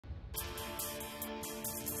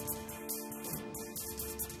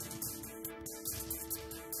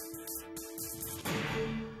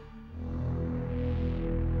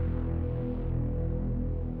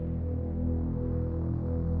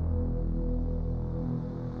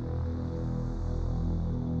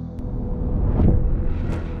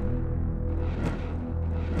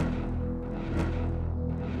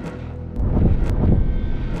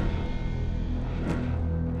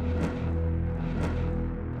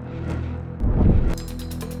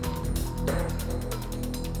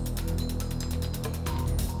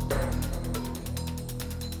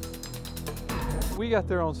got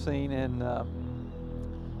there on scene, and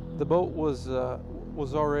the boat was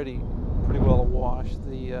already pretty well awash.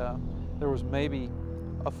 There was maybe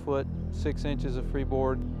a foot 6 inches of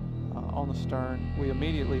freeboard on the stern. We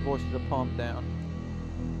immediately hoisted a pump down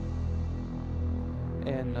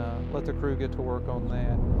and let the crew get to work on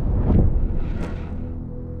that.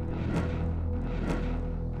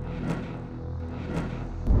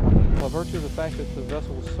 By virtue of the fact that the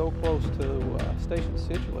vessel was so close to Station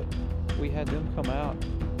Scituate, we had them come out.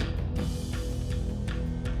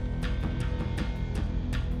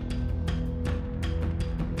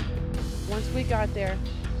 Once we got there,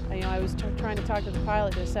 I was trying to talk to the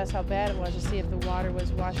pilot to assess how bad it was, to see if the water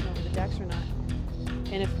was washing over the decks or not.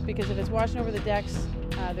 And because if it's washing over the decks,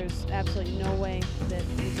 there's absolutely no way that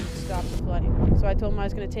we can stop the flooding. So I told him I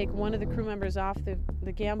was going to take one of the crew members off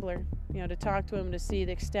the Gambler, to talk to him to see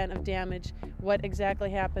the extent of damage, what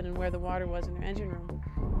exactly happened, and where the water was in their engine room.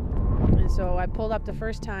 And so I pulled up the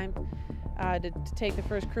first time to take the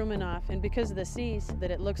first crewman off, and because of the seas,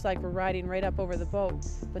 that it looks like we're riding right up over the boat,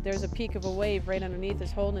 but there's a peak of a wave right underneath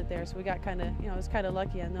us holding it there, so we got kind of, it was kind of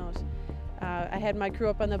lucky on those. I had my crew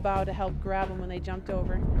up on the bow to help grab them when they jumped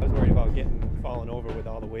over. I was worried about falling over with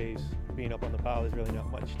all the waves. Being up on the bow, there's really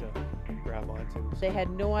not much to grab onto. They had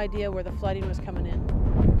no idea where the flooding was coming in.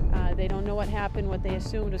 They don't know what happened. What they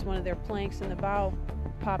assumed was one of their planks in the bow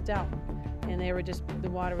popped out, and the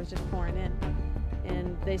water was just pouring in.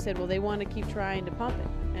 And they said, well, they want to keep trying to pump it.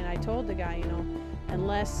 And I told the guy,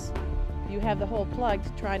 unless you have the hole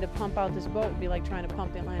plugged, trying to pump out this boat would be like trying to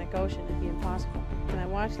pump the Atlantic Ocean. It'd be impossible. And I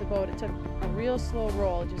watched the boat. It took a real slow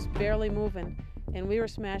roll, just barely moving. And we were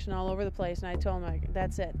smashing all over the place. And I told them,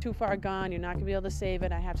 that's it. Too far gone. You're not going to be able to save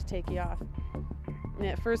it. I have to take you off. And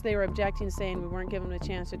at first they were objecting, saying we weren't giving them a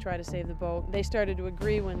chance to try to save the boat. They started to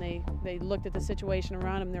agree when they looked at the situation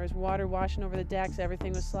around them. There was water washing over the decks,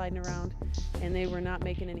 everything was sliding around, and they were not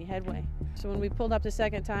making any headway. So when we pulled up the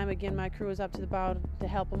second time, again, my crew was up to the bow to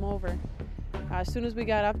help them over. As soon as we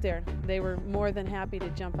got up there, they were more than happy to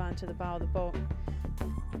jump onto the bow of the boat.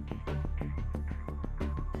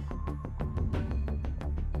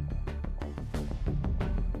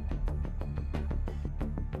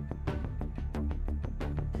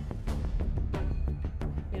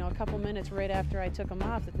 A couple minutes right after I took them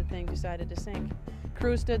off that the thing decided to sink.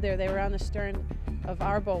 Crew stood there. They were on the stern of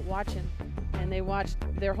our boat watching, and they watched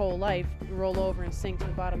their whole life roll over and sink to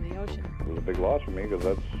the bottom of the ocean. It was a big loss for me because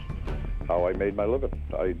that's how I made my living.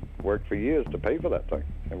 I worked for years to pay for that thing,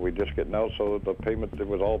 and we're just getting out so that the payment it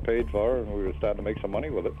was all paid for, and we were starting to make some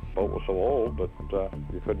money with it. The boat was so old, but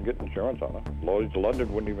you couldn't get insurance on it. Lloyd's of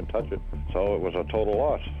London wouldn't even touch it, so it was a total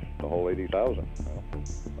loss, the whole 80,000.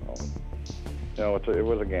 It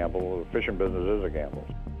was a gamble. The fishing business is a gamble.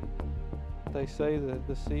 They say that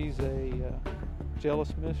the sea's a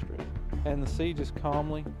jealous mistress, and the sea just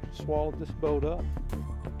calmly swallowed this boat up.